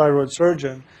thyroid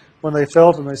surgeon, when they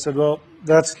felt him, they said, well,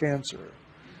 that's cancer.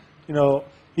 You know,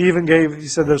 he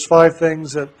said, there's 5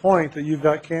 things that point that you've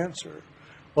got cancer.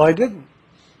 Well, I didn't,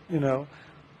 you know,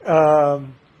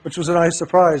 which was a nice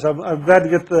surprise. I'm glad to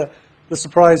get the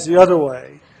surprise the other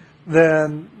way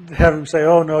than have him say,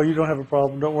 oh, no, you don't have a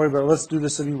problem. Don't worry about it. Let's do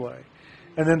this anyway.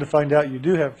 And then to find out you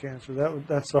do have cancer,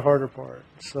 that's the harder part.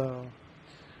 So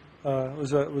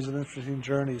it was an interesting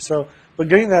journey. So, but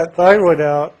getting that thyroid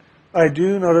out, I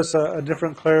do notice a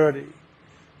different clarity.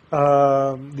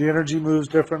 The energy moves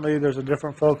differently. There's a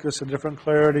different focus, a different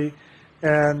clarity.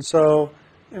 And so,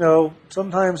 you know,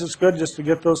 sometimes it's good just to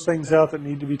get those things out that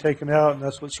need to be taken out, and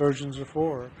that's what surgeons are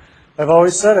for. I've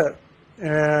always said it,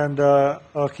 and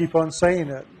I'll keep on saying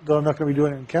it, though I'm not going to be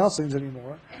doing it in counselings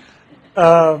anymore.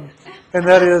 And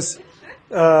that is,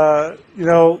 you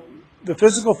know, the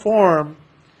physical form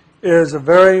is a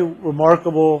very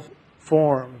remarkable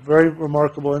form, very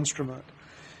remarkable instrument.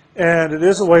 And it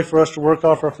is a way for us to work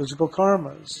off our physical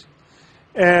karmas.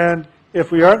 And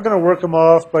if we aren't going to work them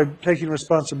off by taking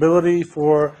responsibility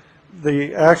for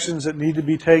the actions that need to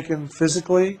be taken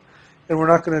physically, and we're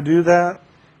not going to do that,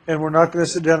 and we're not going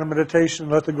to sit down in meditation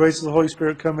and let the grace of the Holy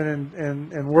Spirit come in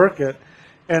and work it,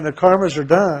 and the karmas are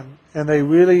done, and they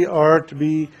really are to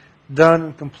be done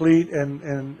and complete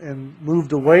and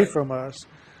moved away from us,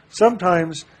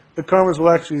 sometimes the karmas will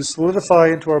actually solidify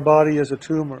into our body as a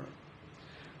tumor,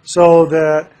 so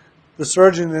that the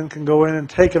surgeon then can go in and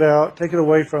take it out, take it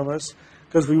away from us,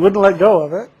 because we wouldn't let go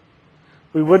of it.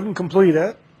 We wouldn't complete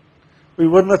it. We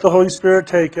wouldn't let the Holy Spirit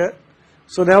take it.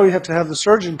 So now we have to have the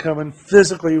surgeon come and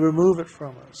physically remove it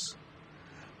from us.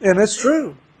 And it's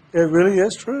true. It really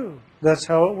is true. That's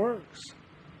how it works.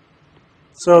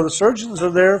 So the surgeons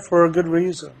are there for a good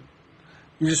reason.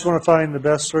 You just want to find the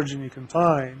best surgeon you can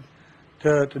find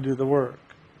to do the work.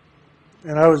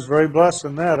 And I was very blessed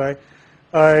in that.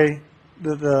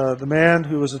 The man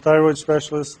who was a thyroid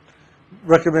specialist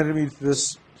recommended me to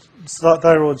this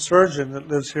thyroid surgeon that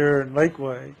lives here in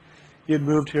Lakeway. He had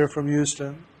moved here from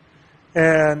Houston,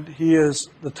 and he is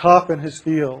the top in his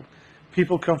field.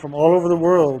 People come from all over the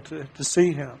world to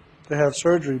see him, to have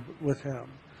surgery with him,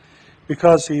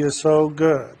 because he is so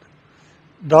good.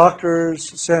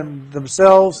 Doctors send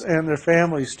themselves and their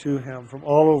families to him from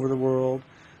all over the world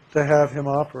to have him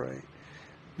operate.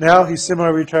 Now he's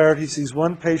semi-retired. He sees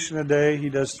 1 patient a day. He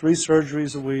does 3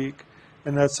 surgeries a week,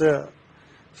 and that's it.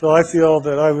 So I feel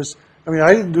that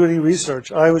I didn't do any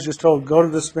research. I was just told, go to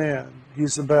this man.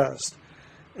 He's the best.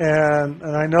 And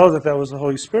I know that was the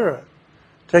Holy Spirit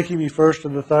taking me first to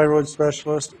the thyroid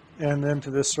specialist and then to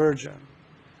this surgeon.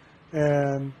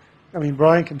 And,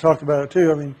 Brian can talk about it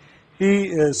too. He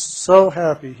is so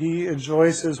happy. He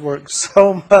enjoys his work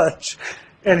so much,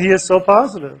 and he is so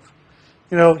positive.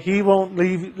 You know, he won't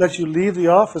let you leave the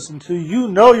office until you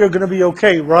know you're going to be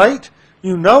okay, right?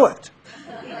 You know it.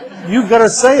 You've got to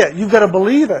say it. You've got to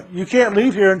believe it. You can't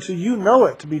leave here until you know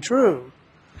it to be true.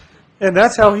 And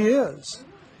that's how he is.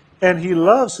 And he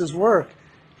loves his work.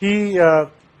 He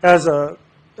has a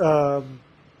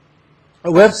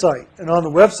website, and on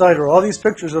the website are all these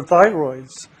pictures of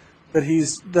thyroids that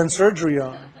he's done surgery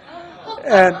on.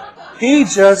 And he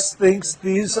just thinks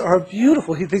these are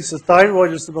beautiful. He thinks the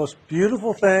thyroid is the most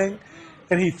beautiful thing,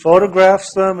 and he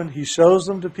photographs them and he shows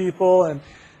them to people. And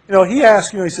he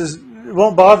asks, he says, it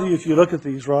won't bother you if you look at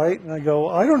these, right? And I go,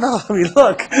 I don't know.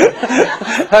 Look,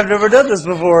 I've never done this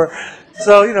before.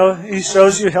 So, he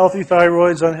shows you healthy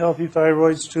thyroids, unhealthy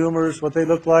thyroids, tumors, what they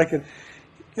look like. And,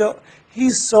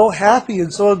 he's so happy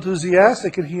and so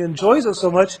enthusiastic, and he enjoys it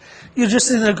so much. You're just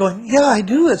sitting there going, yeah, I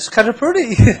do. It's kind of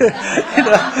pretty.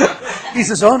 He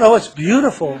says, oh, no, it's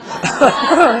beautiful.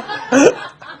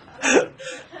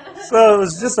 So it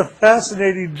was just a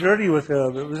fascinating journey with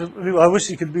him. I wish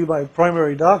he could be my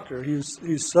primary doctor.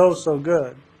 He's so, so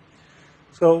good.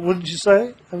 So what did you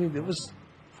say? It was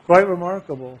quite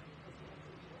remarkable.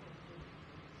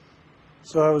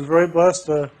 So I was very blessed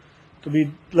to be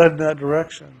led in that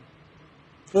direction.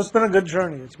 So it's been a good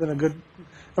journey. It's been a good,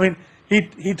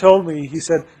 he told me, he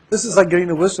said, this is like getting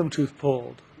a wisdom tooth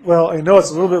pulled. Well, I know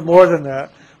it's a little bit more than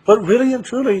that, but really and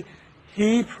truly,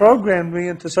 he programmed me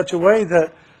into such a way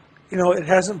that, it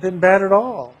hasn't been bad at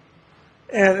all.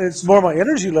 And it's more my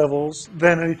energy levels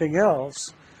than anything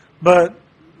else. But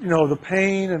the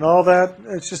pain and all that,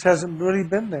 it just hasn't really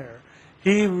been there.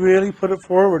 He really put it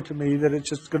forward to me that it's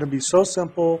just going to be so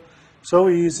simple, so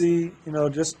easy,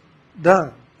 just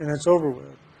done, and it's over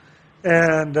with.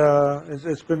 And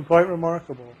it's been quite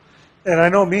remarkable. And I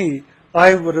know me,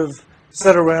 I would have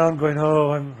sat around going,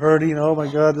 oh, I'm hurting, oh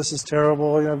my God, this is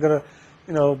terrible, I've got to,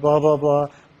 blah, blah, blah.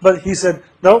 But he said,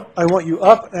 nope, I want you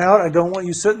up and out. I don't want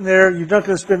you sitting there. You're not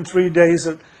going to spend 3 days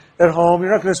at home. You're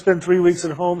not going to spend 3 weeks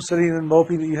at home sitting and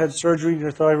moping that you had surgery and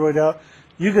your thyroid out.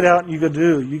 You get out and you go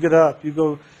do. You get up. You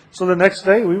go. So the next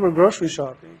day we were grocery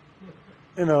shopping.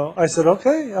 I said,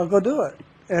 okay, I'll go do it.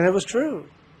 And it was true.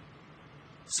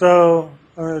 So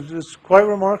it's quite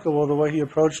remarkable the way he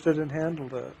approached it and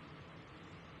handled it.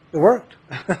 It worked.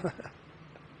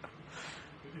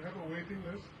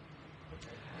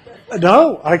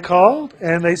 No, I called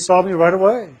and they saw me right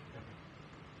away.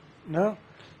 No.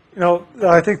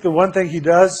 I think the one thing he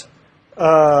does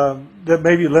that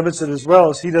maybe limits it as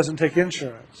well is he doesn't take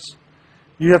insurance.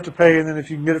 You have to pay, and then if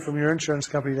you can get it from your insurance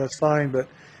company, that's fine. But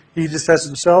he just has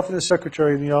himself and his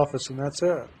secretary in the office, and that's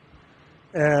it.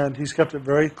 And he's kept it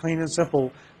very clean and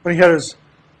simple. When he had his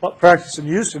practice in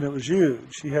Houston, it was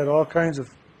huge. He had all kinds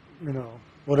of,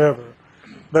 whatever.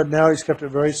 But now he's kept it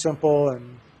very simple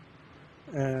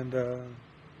and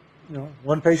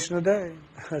one patient a day.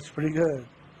 That's pretty good.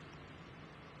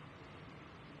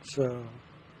 So,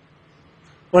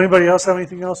 well, anybody else have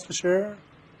anything else to share?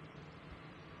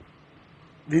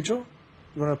 Vigil,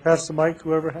 you want to pass the mic,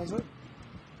 whoever has it?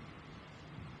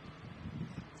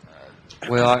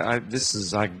 Well, I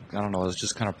don't know, it's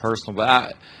just kind of personal,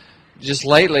 but just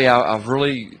lately I've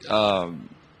really, I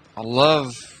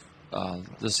love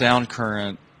the sound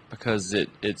current because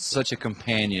it's such a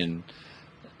companion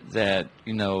that,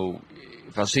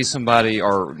 if I see somebody,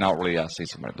 or not really I see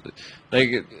somebody, but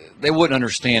they wouldn't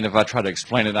understand if I tried to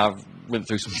explain it. I've went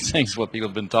through some things what people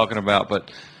have been talking about,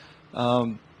 but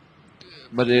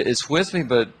it's with me.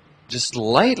 But just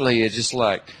lately, it's just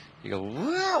like you go,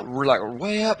 wow, we're like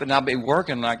way up, and I've been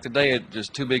working like today at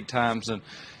just 2 big times, and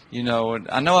and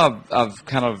I know I've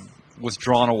kind of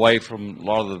withdrawn away from a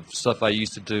lot of the stuff I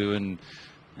used to do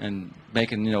and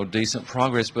making decent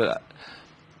progress, but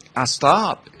I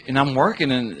stop and I'm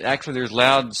working, and actually there's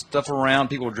loud stuff around,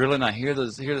 people drilling. I hear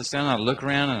the sound. I look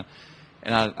around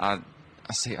and I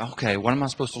say, okay, what am I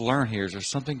supposed to learn here? Is there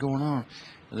something going on?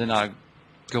 And then I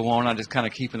go on. I just kind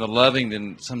of keep in the loving.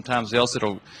 Then sometimes else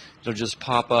it'll just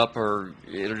pop up, or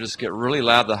it'll just get really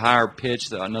loud, the higher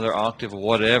pitch, another octave or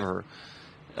whatever.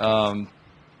 I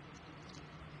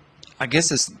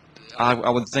guess I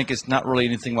would think it's not really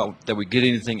anything that we get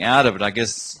anything out of it. I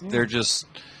guess they're just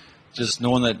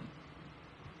knowing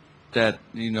that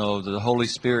the Holy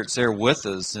Spirit's there with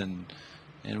us, and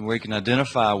we can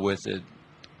identify with it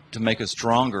to make us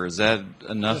stronger. Is that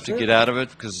enough to get out of it?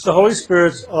 Because the Holy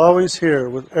Spirit's always here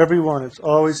with everyone. It's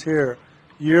always here.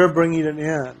 You're bringing it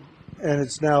in, and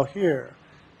it's now here,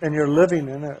 and you're living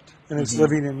in it, and it's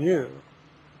living in you,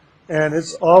 and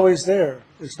it's always there.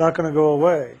 It's not going to go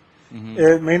away.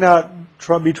 It may not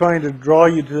be trying to draw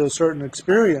you to a certain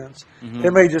experience.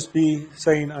 It may just be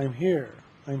saying, I'm here.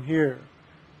 I'm here.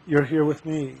 You're here with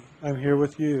me. I'm here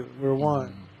with you. We're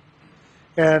one.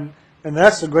 And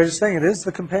that's the greatest thing. It is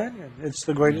the companion. It's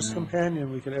the greatest companion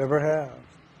we could ever have.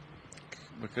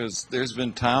 Because there's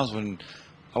been times when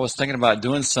I was thinking about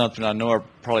doing something I know I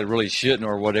probably really shouldn't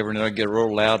or whatever, and then I get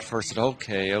real loud first. And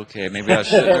okay, maybe I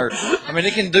shouldn't. Or,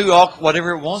 it can do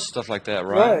whatever it wants, stuff like that,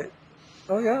 right? Right.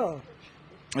 Oh, yeah.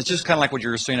 It's just kind of like what you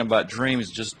were saying about dreams.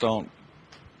 Just don't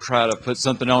try to put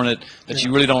something on it that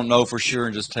you really don't know for sure,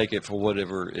 and just take it for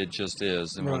whatever it just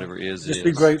is, and whatever is. Just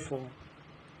be grateful.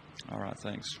 All right,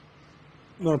 thanks.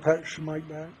 You want to pat your mic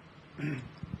back?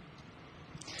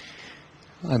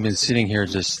 I've been sitting here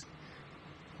just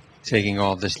taking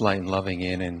all this light and loving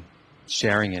in and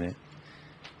sharing in it.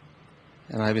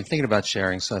 And I've been thinking about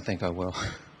sharing, so I think I will.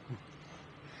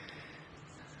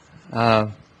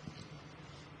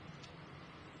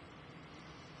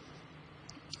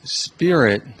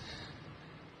 Spirit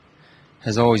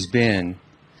has always been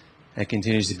and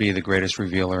continues to be the greatest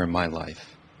revealer in my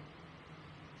life.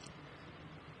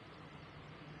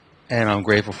 And I'm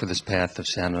grateful for this path of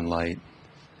sound and light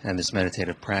and this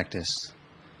meditative practice.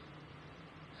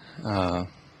 And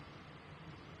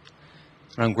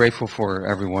I'm grateful for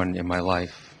everyone in my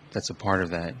life that's a part of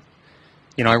that.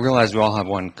 I realize we all have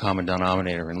one common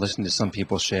denominator, and listening to some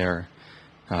people share,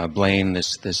 Blaine,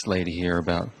 this lady here,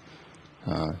 about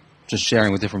just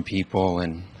sharing with different people,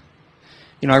 and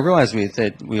I realize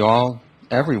that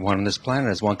everyone on this planet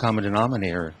has one common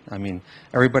denominator.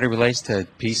 Everybody relates to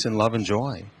peace and love and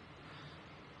joy.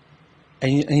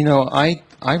 And you know, I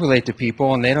relate to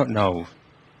people, and they don't know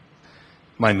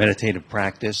my meditative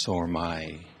practice or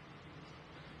my,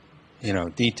 you know,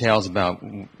 details about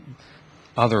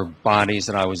other bodies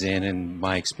that I was in and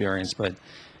my experience, but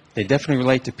they definitely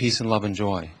relate to peace and love and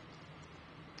joy.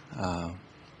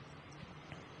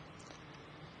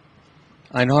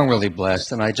 I know I'm really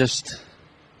blessed, and I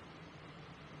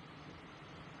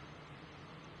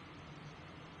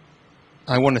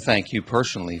want to thank you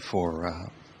personally for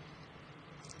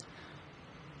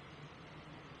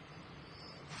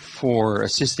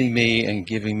assisting me and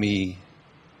giving me,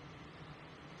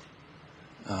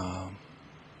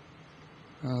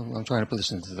 I'm trying to put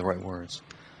this into the right words.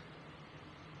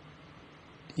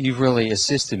 You've really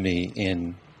assisted me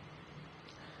in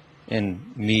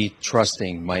me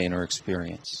trusting my inner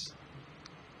experience.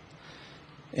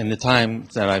 In the time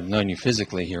that I've known you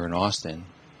physically here in Austin,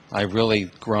 I've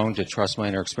really grown to trust my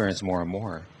inner experience more and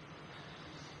more.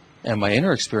 And my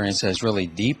inner experience has really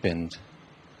deepened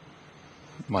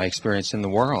my experience in the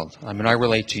world. I mean, I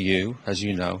relate to you, as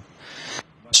you know,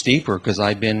 much deeper because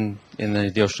I've been in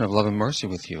the ocean of love and mercy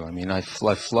with you. I mean, I've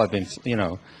been, you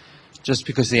know, just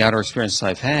because the outer experience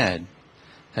I've had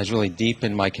has really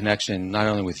deepened my connection not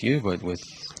only with you, but with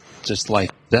just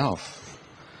life itself.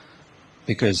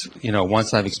 Because, you know,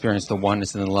 once I've experienced the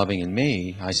oneness and the loving in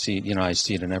me, I see, you know, I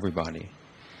see it in everybody.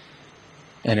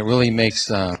 And it really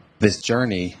makes this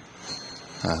journey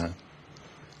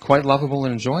quite lovable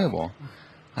and enjoyable.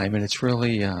 I mean, it's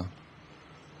really a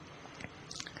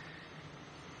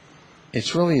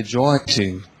joy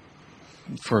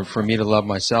for me to love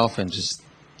myself and just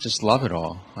love it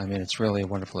all. I mean, it's really a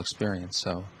wonderful experience.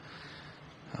 So,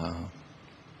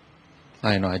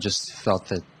 I know I just felt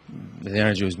that the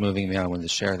energy was moving me. I wanted to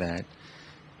share that,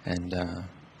 and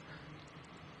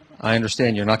I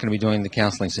understand you're not going to be doing the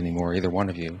counselings anymore, either one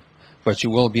of you, but you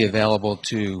will be available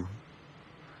to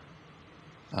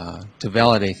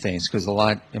validate things, because a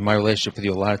lot in my relationship with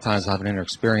you, a lot of times I have an inner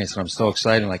experience and I'm so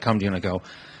excited and I come to you and I go,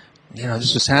 you know,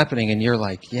 this was happening, and you're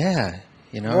like, yeah,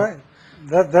 you know. Right.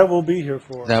 That will be here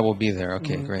for us. That will be there.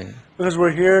 Okay, great. Because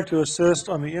we're here to assist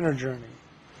on the inner journey.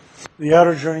 The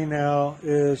outer journey now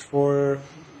is for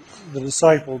the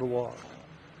disciple to walk.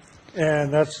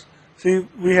 And that's, see,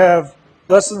 we have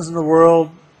lessons in the world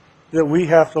that we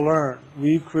have to learn.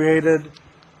 We've created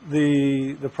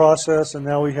the process, and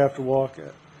now we have to walk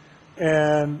it.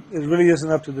 And it really isn't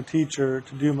up to the teacher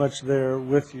to do much there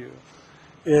with you.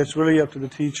 It's really up to the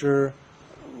teacher,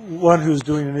 one who's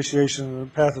doing initiation in the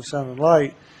path of sound and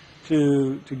light,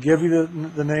 to give you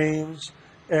the names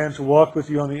and to walk with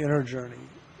you on the inner journey.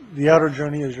 The outer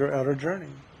journey is your outer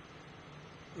journey.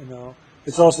 You know,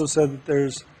 it's also said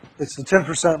that it's the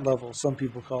 10% level, some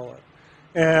people call it.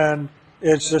 And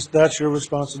it's just, that's your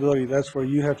responsibility. That's where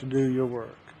you have to do your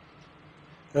work.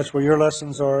 That's where your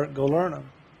lessons are. Go learn them.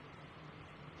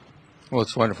 Well,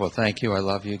 it's wonderful. Thank you. I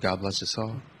love you. God bless us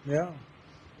all. Yeah.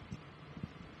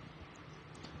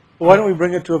 Well, why don't we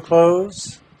bring it to a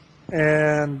close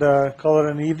and call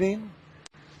it an evening?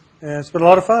 And it's been a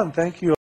lot of fun. Thank you.